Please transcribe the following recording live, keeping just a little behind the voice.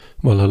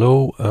Well,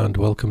 hello and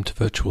welcome to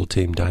Virtual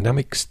Team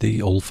Dynamics,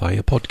 the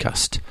Allfire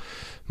podcast.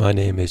 My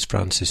name is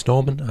Francis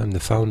Norman. I'm the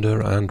founder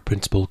and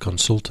principal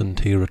consultant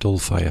here at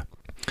Allfire.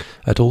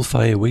 At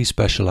Allfire, we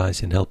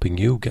specialise in helping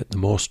you get the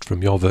most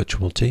from your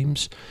virtual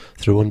teams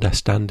through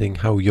understanding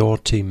how your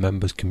team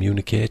members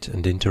communicate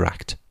and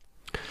interact.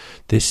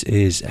 This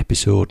is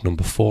episode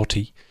number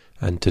 40,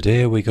 and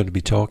today we're going to be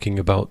talking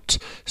about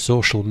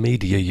social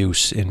media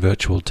use in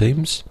virtual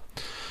teams.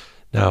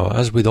 Now,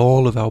 as with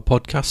all of our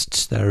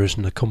podcasts, there is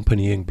an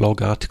accompanying blog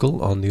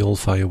article on the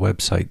Allfire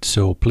website,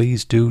 so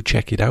please do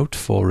check it out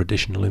for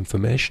additional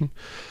information.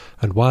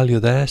 And while you're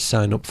there,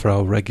 sign up for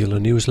our regular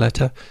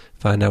newsletter,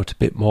 find out a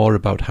bit more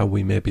about how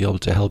we may be able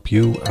to help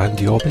you and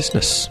your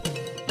business.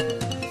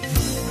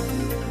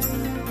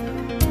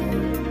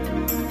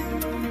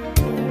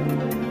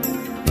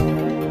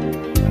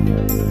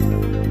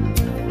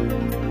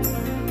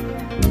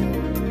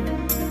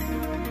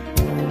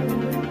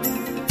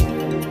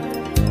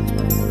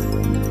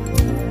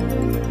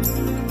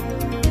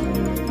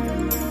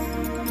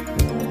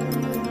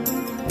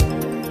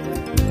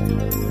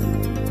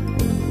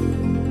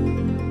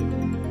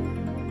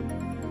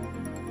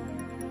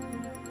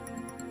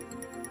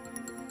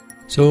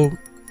 So,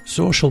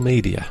 social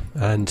media,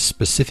 and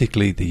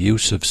specifically the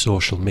use of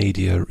social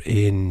media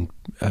in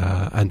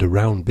and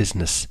around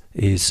business,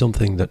 is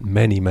something that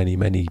many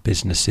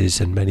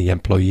businesses and many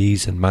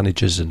employees and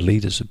managers and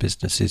leaders of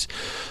businesses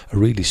are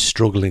really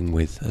struggling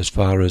with as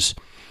far as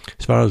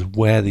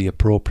where the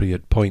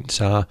appropriate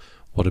points are,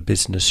 what a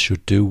business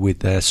should do with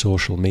their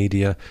social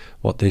media,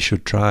 what they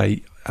should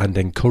try and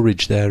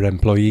encourage their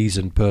employees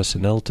and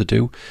personnel to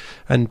do.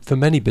 And for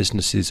many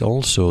businesses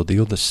also, the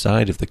other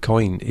side of the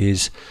coin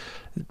is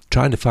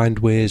trying to find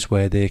ways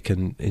where they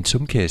can, in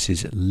some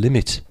cases,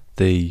 limit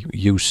the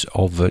use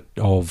of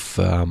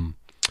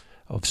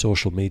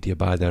social media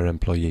by their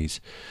employees.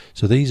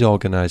 So these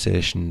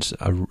organisations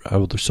are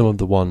some of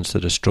the ones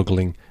that are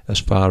struggling as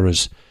far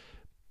as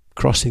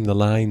crossing the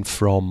line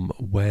from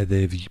where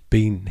they've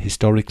been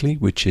historically,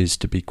 which is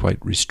to be quite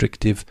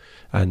restrictive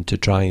and to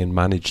try and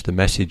manage the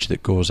message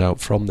that goes out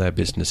from their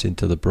business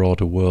into the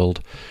broader world,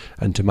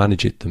 and to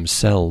manage it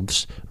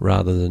themselves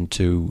rather than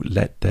to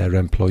let their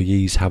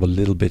employees have a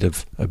little bit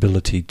of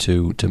ability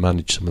to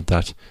manage some of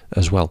that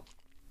as well.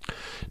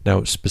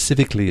 Now,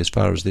 specifically as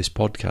far as this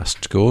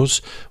podcast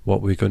goes,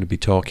 what we're going to be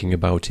talking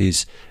about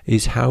is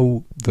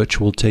how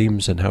virtual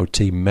teams and how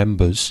team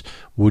members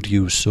would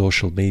use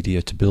social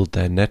media to build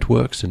their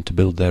networks and to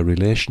build their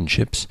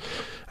relationships,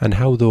 and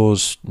how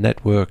those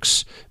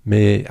networks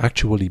may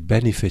actually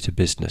benefit a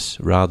business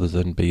rather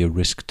than be a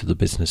risk to the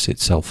business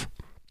itself.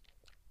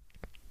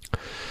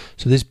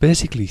 So there's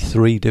basically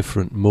three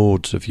different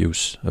modes of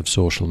use of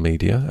social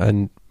media,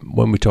 and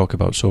when we talk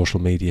about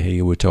social media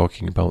here, we're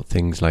talking about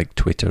things like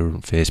Twitter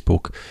and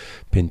Facebook,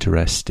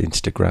 Pinterest,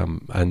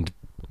 Instagram, and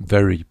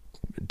very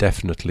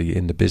definitely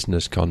in the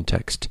business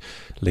context,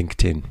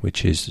 LinkedIn,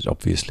 which is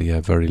obviously a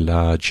very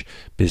large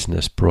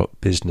business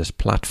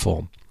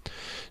platform.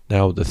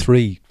 Now, the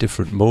three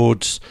different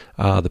modes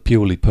are the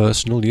purely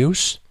personal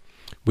use,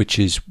 which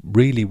is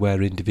really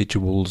where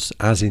individuals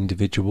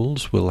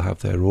will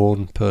have their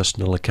own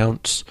personal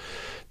accounts.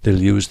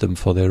 They'll use them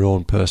for their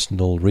own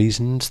personal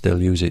reasons.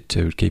 They'll use it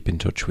to keep in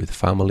touch with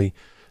family.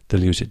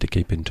 They'll use it to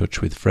keep in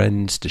touch with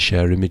friends, to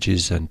share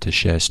images and to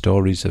share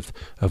stories of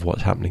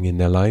what's happening in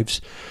their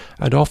lives.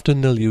 And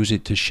often they'll use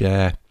it to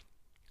share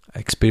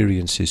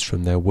experiences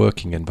from their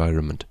working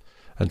environment.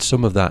 And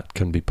some of that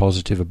can be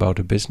positive about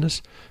a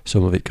business,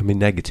 some of it can be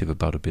negative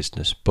about a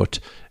business. But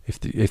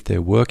if they're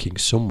working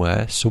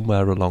somewhere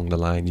along the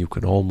line, you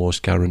can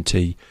almost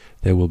guarantee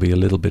there will be a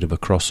little bit of a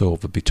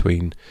crossover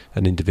between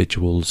an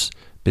individual's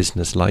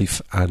business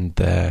life and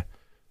their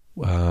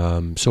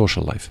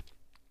social life.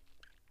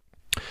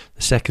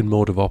 The second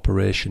mode of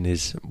operation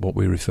is what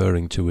we're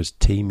referring to as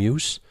team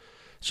use.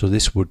 So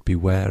this would be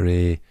where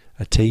a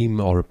team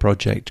or a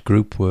project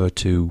group were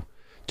to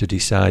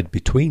decide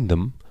between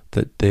them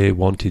that they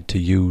wanted to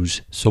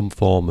use some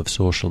form of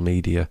social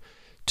media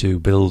to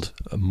build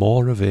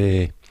more of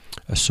a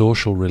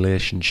social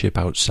relationship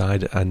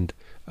outside and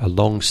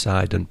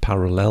alongside and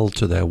parallel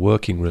to their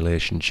working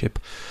relationship,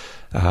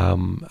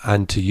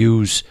 and to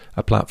use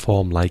a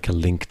platform like a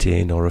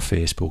LinkedIn or a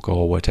Facebook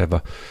or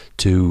whatever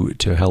to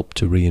help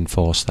to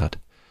reinforce that.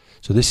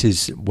 So this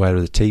is where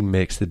the team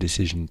makes the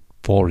decision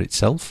for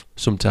itself,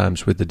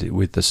 sometimes with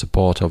the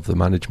support of the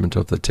management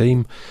of the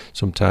team,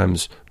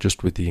 sometimes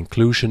just with the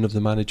inclusion of the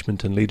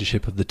management and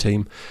leadership of the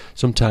team,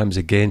 sometimes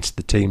against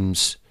the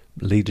team's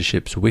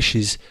leadership's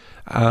wishes,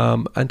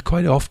 and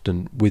quite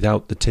often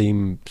without the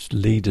team's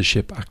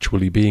leadership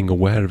actually being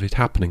aware of it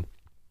happening.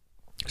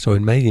 So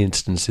in many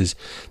instances,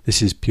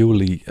 this is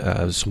purely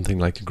something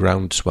like a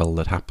groundswell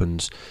that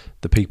happens.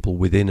 The people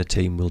within a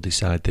team will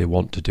decide they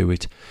want to do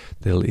it.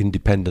 They'll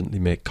independently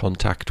make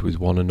contact with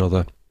one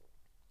another.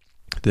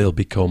 They'll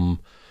become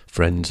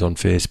friends on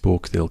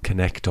Facebook, they'll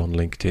connect on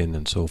LinkedIn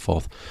and so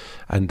forth.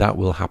 And that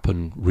will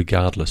happen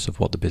regardless of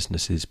what the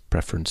business's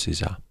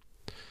preferences are.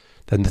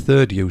 Then the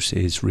third use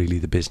is really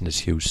the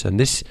business use, and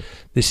this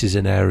is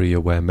an area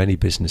where many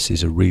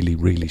businesses are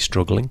really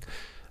struggling.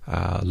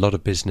 A lot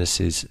of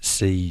businesses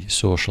see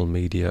social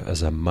media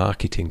as a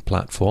marketing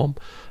platform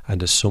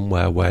and as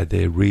somewhere where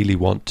they really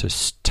want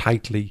to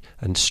tightly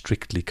and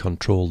strictly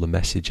control the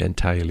message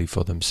entirely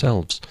for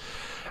themselves.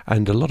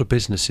 And a lot of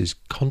businesses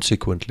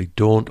consequently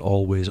don't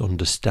always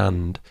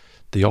understand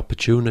the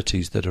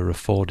opportunities that are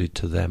afforded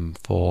to them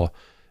for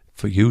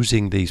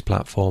using these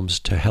platforms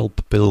to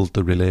help build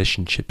the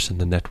relationships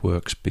and the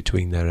networks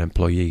between their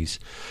employees,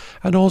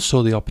 and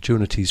also the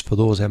opportunities for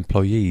those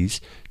employees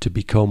to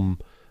become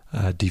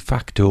de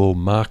facto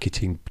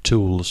marketing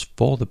tools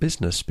for the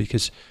business,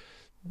 because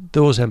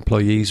those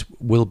employees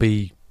will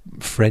be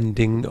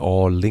friending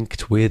or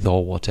linked with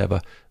or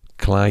whatever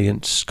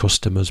clients,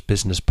 customers,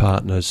 business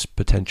partners,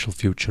 potential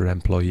future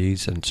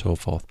employees, and so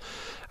forth.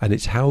 And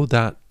it's how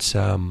that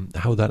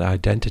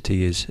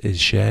identity is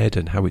shared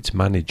and how it's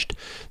managed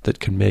that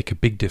can make a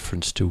big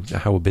difference to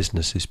how a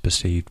business is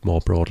perceived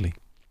more broadly.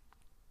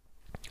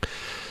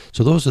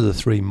 So those are the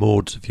three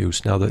modes of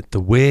use. Now, the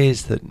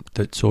ways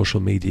that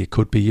social media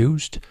could be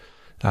used,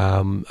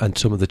 and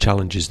some of the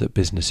challenges that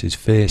businesses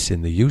face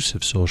in the use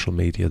of social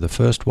media. The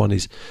first one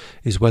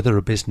is whether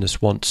a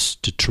business wants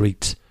to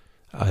treat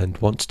and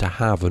wants to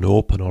have an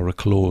open or a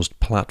closed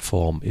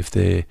platform if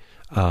they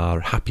are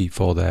happy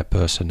for their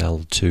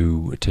personnel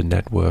to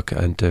network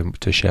and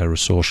to share a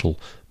social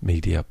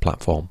media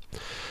platform.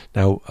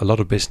 Now, a lot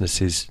of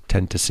businesses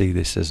tend to see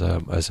this as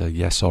a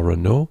yes or a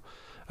no,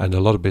 and a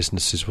lot of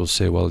businesses will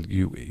say, well,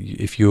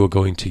 if you are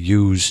going to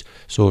use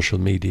social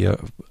media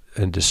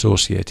and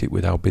associate it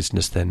with our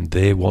business, then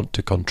they want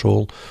to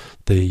control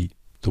the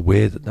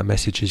way that the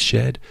message is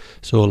shared.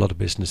 So a lot of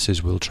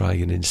businesses will try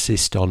and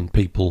insist on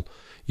people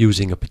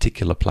using a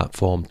particular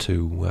platform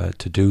to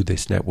do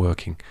this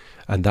networking,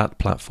 and that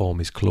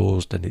platform is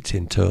closed and it's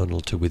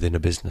internal to within a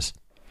business.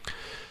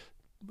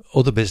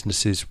 Other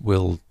businesses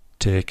will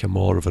take a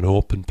more of an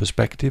open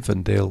perspective,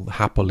 and they'll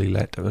happily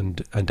let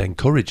and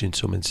encourage, in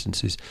some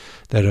instances,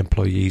 their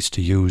employees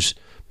to use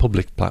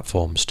public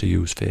platforms, to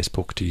use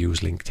Facebook, to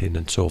use LinkedIn,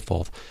 and so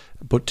forth,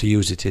 but to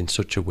use it in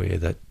such a way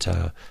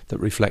that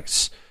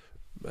reflects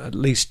at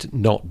least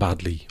not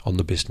badly on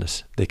the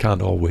business. They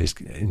can't always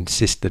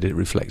insist that it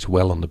reflects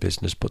well on the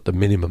business, but the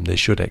minimum they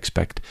should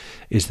expect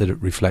is that it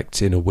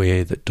reflects in a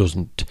way that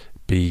doesn't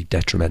be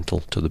detrimental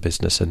to the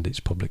business and its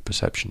public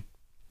perception.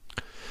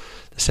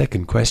 The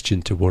second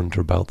question to wonder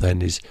about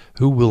then is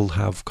who will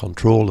have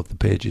control of the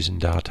pages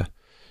and data.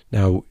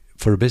 Now,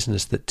 for a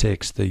business that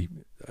takes the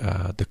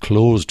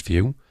closed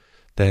view,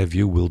 their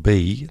view will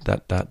be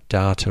that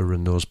data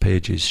and those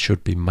pages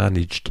should be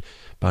managed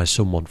by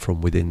someone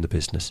from within the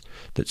business,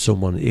 that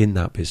someone in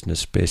that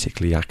business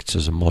basically acts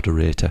as a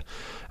moderator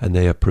and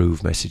they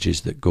approve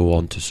messages that go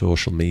on to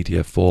social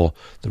media for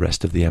the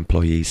rest of the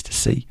employees to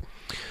see.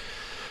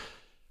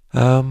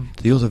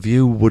 The other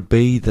view would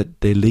be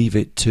that they leave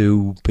it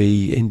to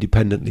be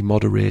independently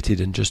moderated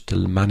and just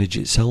to manage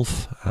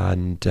itself,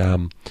 and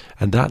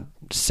that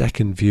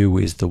second view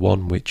is the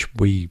one which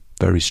we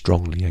very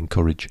strongly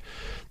encourage.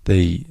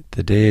 The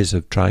days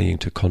of trying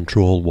to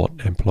control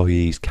what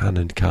employees can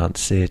and can't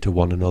say to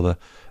one another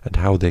and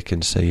how they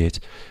can say it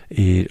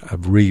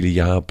really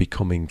are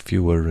becoming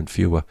fewer and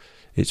fewer.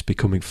 It's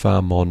becoming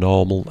far more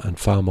normal and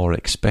far more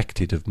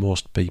expected of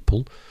most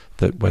people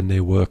that when they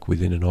work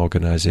within an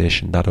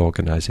organisation, that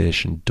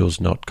organisation does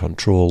not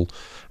control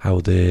how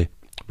they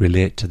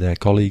relate to their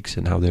colleagues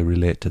and how they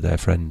relate to their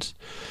friends.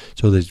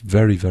 So there's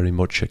very, very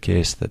much a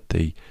case that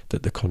the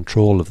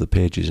control of the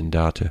pages and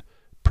data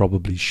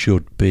probably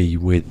should be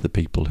with the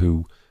people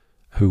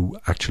who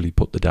actually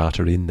put the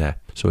data in there.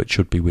 So it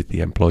should be with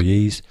the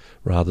employees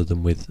rather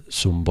than with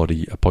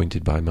somebody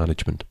appointed by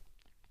management.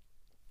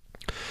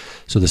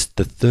 So the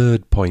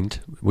third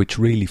point, which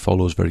really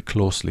follows very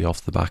closely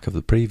off the back of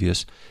the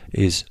previous,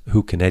 is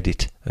who can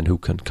edit and who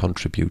can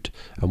contribute,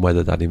 and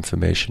whether that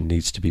information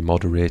needs to be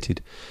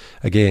moderated.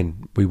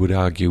 Again, we would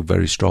argue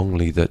very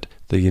strongly that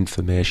the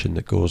information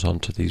that goes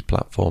onto these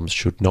platforms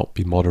should not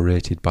be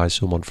moderated by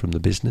someone from the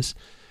business.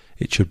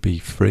 It should be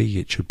free.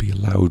 It should be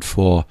allowed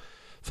for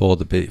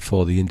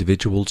the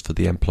individuals, for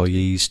the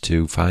employees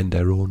to find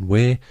their own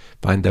way,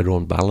 find their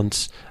own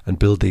balance, and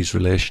build these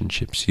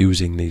relationships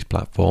using these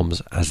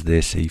platforms as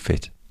they see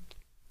fit.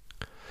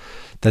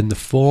 Then the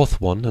fourth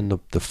one, and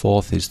the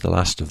fourth is the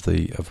last of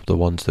the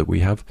ones that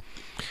we have,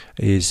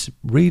 is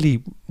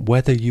really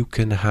whether you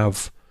can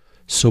have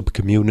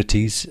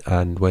sub-communities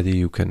and whether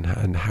you can,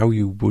 and how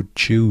you would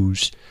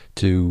choose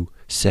to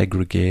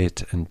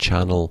segregate and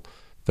channel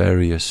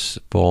various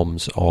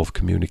forms of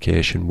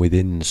communication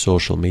within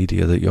social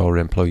media that your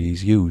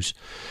employees use.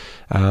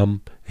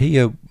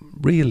 Here,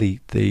 really,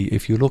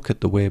 if you look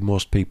at the way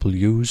most people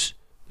use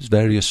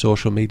various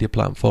social media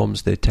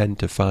platforms, they tend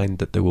to find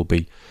that there will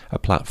be a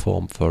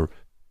platform for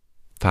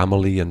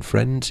family and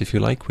friends, if you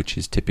like, which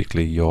is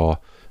typically your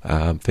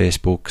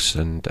Facebooks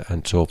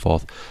and so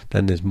forth.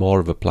 Then there's more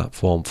of a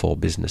platform for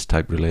business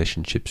type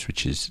relationships,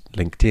 which is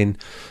LinkedIn,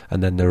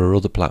 and then there are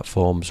other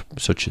platforms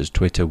such as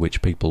Twitter,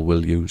 which people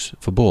will use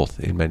for both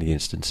in many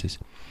instances.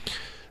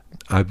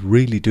 I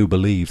really do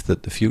believe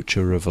that the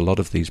future of a lot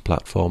of these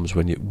platforms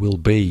will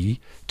be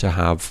to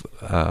have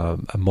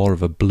a more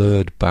of a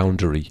blurred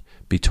boundary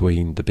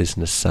between the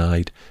business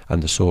side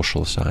and the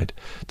social side,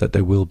 that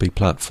there will be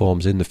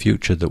platforms in the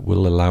future that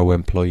will allow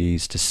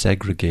employees to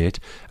segregate,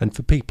 and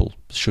for people,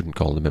 shouldn't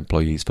call them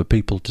employees, for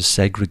people to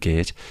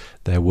segregate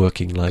their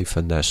working life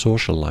and their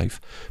social life,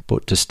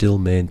 but to still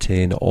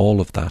maintain all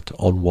of that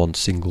on one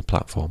single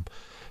platform,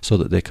 so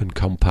that they can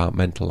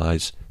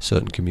compartmentalise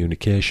certain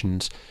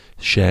communications,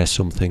 share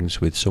some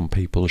things with some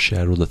people,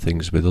 share other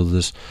things with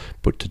others,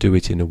 but to do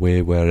it in a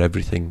way where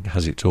everything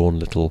has its own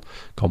little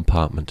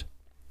compartment.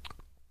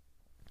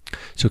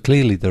 So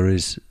clearly there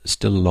is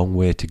still a long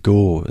way to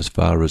go as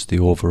far as the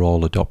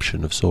overall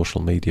adoption of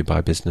social media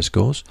by business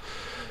goes.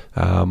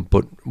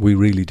 But we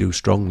really do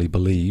strongly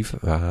believe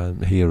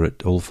here at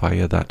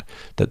Allfire that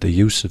the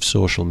use of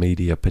social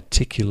media,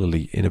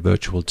 particularly in a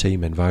virtual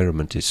team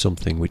environment, is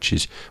something which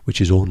is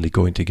only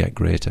going to get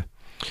greater.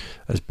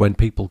 As when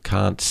people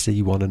can't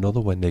see one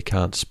another, when they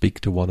can't speak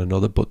to one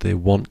another, but they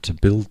want to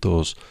build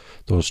those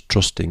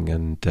trusting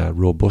and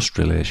robust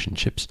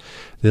relationships,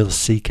 they'll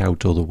seek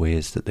out other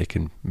ways that they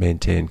can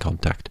maintain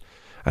contact.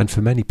 And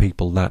for many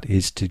people, that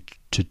is to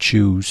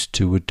choose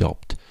to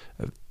adopt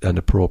an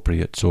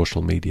appropriate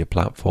social media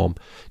platform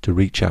to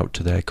reach out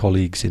to their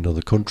colleagues in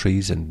other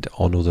countries and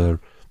on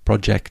other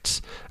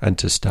projects, and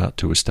to start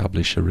to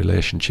establish a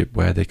relationship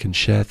where they can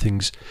share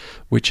things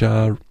which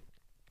are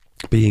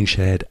being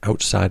shared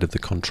outside of the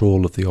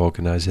control of the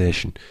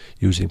organisation,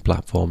 using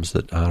platforms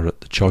that are at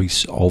the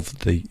choice of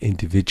the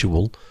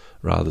individual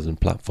rather than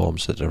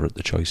platforms that are at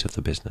the choice of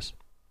the business.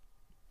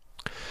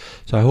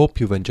 So I hope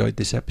you've enjoyed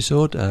this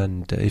episode,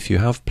 and if you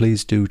have,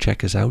 please do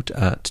check us out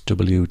at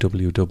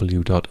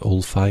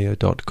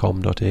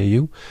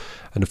www.allfire.com.au,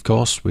 and of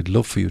course we'd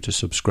love for you to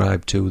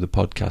subscribe to the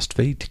podcast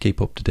feed to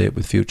keep up to date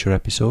with future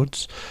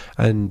episodes,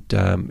 and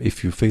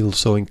if you feel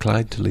so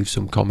inclined, to leave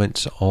some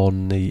comments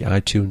on the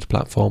iTunes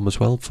platform as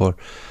well for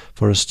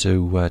us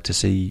to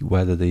see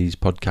whether these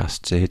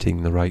podcasts are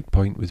hitting the right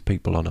point with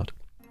people or not.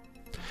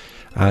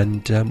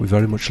 And we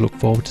very much look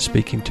forward to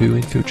speaking to you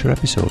in future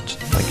episodes.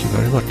 Thank you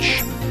very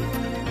much.